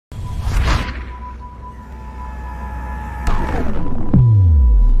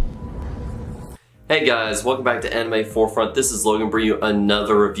Hey guys, welcome back to Anime Forefront. This is Logan bringing you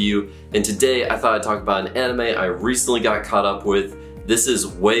another review, and today I thought I'd talk about an anime I recently got caught up with. This is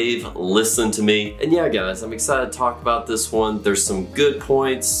Wave, Listen to Me. And yeah guys, I'm excited to talk about this one. There's some good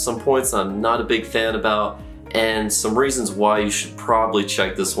points, some points I'm not a big fan about, and some reasons why you should probably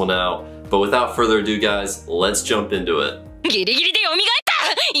check this one out. But without further ado guys, let's jump into it. ギリギリで蘇っ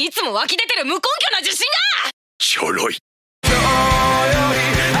た。いつも湧き出てる無根拠な自信が。ちょろい。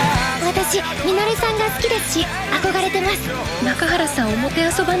私、みのりさんが好きですし、憧れてます。中原さんをもて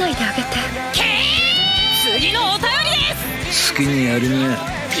あそばないであげて。次のお便りです。好きにやるにゃ。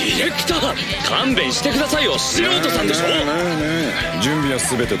ディレクター、勘弁してくださいよ。素人さんでしょ。ねえ準備は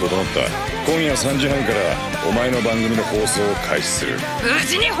全て整った。今夜3時半からお前の番組の放送を開始する。無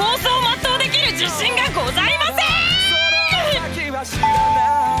事に放送を全うできる自信がございませ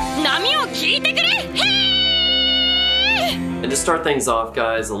ん。波を聞いてくれ。And to start things off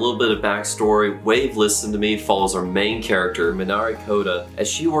guys, a little bit of backstory. Wave, Listen to Me follows our main character, Minari Koda, as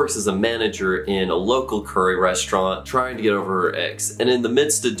she works as a manager in a local curry restaurant trying to get over her ex. And in the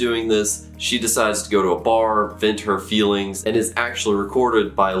midst of doing this, she decides to go to a bar, vent her feelings, and is actually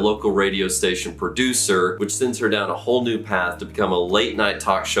recorded by a local radio station producer, which sends her down a whole new path to become a late night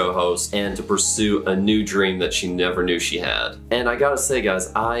talk show host and to pursue a new dream that she never knew she had. And I gotta say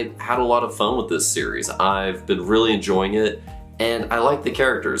guys, I had a lot of fun with this series. I've been really enjoying it. And I like the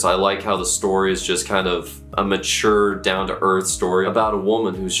characters. I like how the story is just kind of a mature, down-to-earth story about a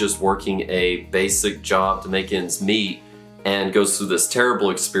woman who's just working a basic job to make ends meet and goes through this terrible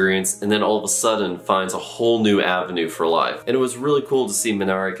experience and then all of a sudden finds a whole new avenue for life. And it was really cool to see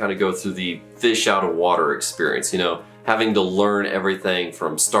Minari kind of go through the fish out of water experience, you know, having to learn everything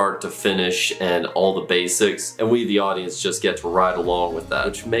from start to finish and all the basics, and we the audience just get to ride along with that,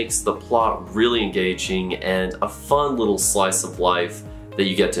 which makes the plot really engaging and a fun little slice of life that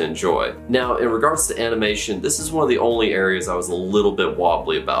you get to enjoy. Now in regards to animation, this is one of the only areas I was a little bit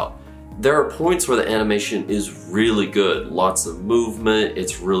wobbly about. There are points where the animation is really good, lots of movement,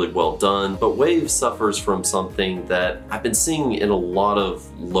 it's really well done, but Wave suffers from something that I've been seeing in a lot of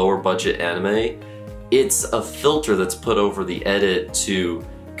lower budget anime. It's a filter that's put over the edit to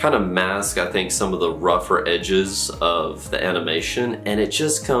kind of mask, I think, some of the rougher edges of the animation, and it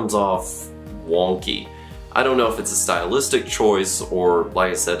just comes off wonky. I don't know if it's a stylistic choice or,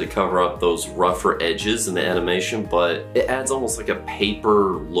 like I said, to cover up those rougher edges in the animation, but it adds almost like a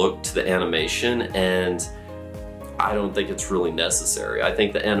paper look to the animation, and I don't think it's really necessary. I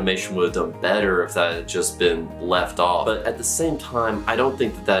think the animation would have done better if that had just been left off. But at the same time, I don't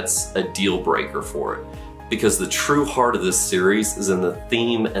think that that's a deal breaker for it, because the true heart of this series is in the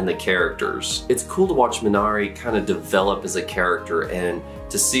theme and the characters. It's cool to watch Minari kind of develop as a character and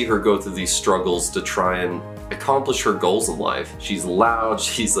to see her go through these struggles to try and accomplish her goals in life. She's loud,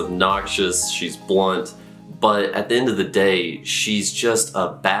 she's obnoxious, she's blunt, but at the end of the day, she's just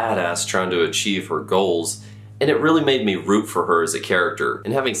a badass trying to achieve her goals. And it really made me root for her as a character.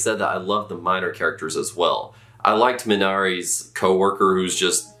 And having said that, I love the minor characters as well. I liked Minari's co-worker who's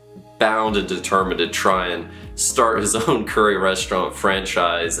just bound and determined to try and start his own curry restaurant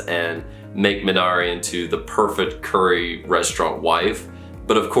franchise and make Minari into the perfect curry restaurant wife.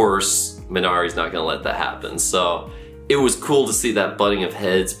 But of course, Minari's not gonna let that happen. So it was cool to see that butting of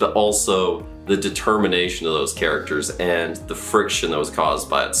heads, but also the determination of those characters and the friction that was caused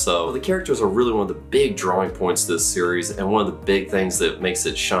by it. So the characters are really one of the big drawing points to this series and one of the big things that makes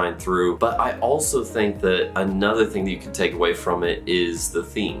it shine through. But I also think that another thing that you can take away from it is the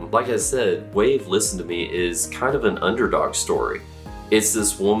theme. Like I said, Wave, Listen to Me is kind of an underdog story. It's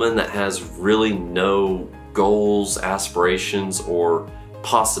this woman that has really no goals, aspirations, or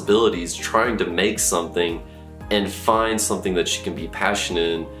possibilities trying to make something and find something that she can be passionate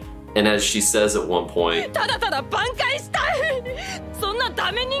in. And as she says at one point,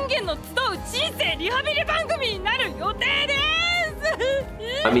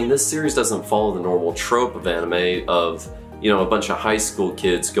 I mean, this series doesn't follow the normal trope of anime of, you know, a bunch of high school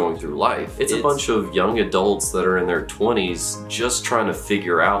kids going through life. It's a bunch of young adults that are in their 20s just trying to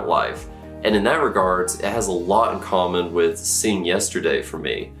figure out life. And in that regards, it has a lot in common with Seeing Yesterday for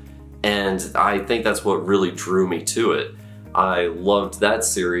me. And I think that's what really drew me to it. I loved that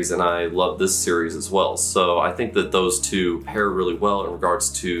series and I love this series as well. So I think that those two pair really well in regards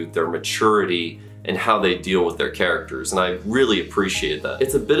to their maturity and how they deal with their characters, and I really appreciate that.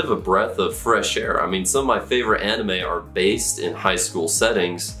 It's a bit of a breath of fresh air. I mean, some of my favorite anime are based in high school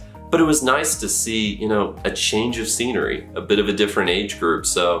settings, but it was nice to see, you know, a change of scenery, a bit of a different age group,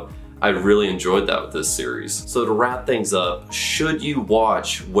 so I really enjoyed that with this series. So to wrap things up, should you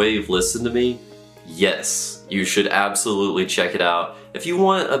watch Wave, Listen to Me? Yes, you should absolutely check it out. If you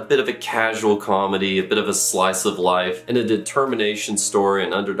want a bit of a casual comedy, a bit of a slice of life, and a determination story,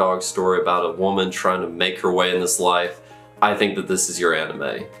 an underdog story about a woman trying to make her way in this life, I think that this is your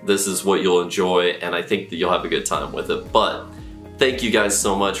anime. This is what you'll enjoy, and I think that you'll have a good time with it. But thank you guys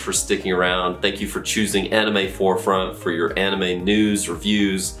so much for sticking around. Thank you for choosing Anime Forefront for your anime news,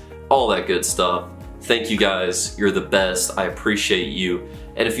 reviews, all that good stuff. Thank you guys, you're the best, I appreciate you.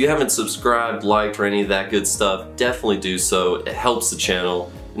 And if you haven't subscribed, liked, or any of that good stuff, definitely do so. It helps the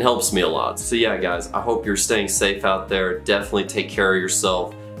channel and helps me a lot. So yeah guys, I hope you're staying safe out there. Definitely take care of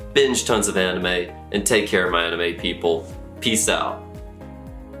yourself, binge tons of anime, and take care of my anime people. Peace out.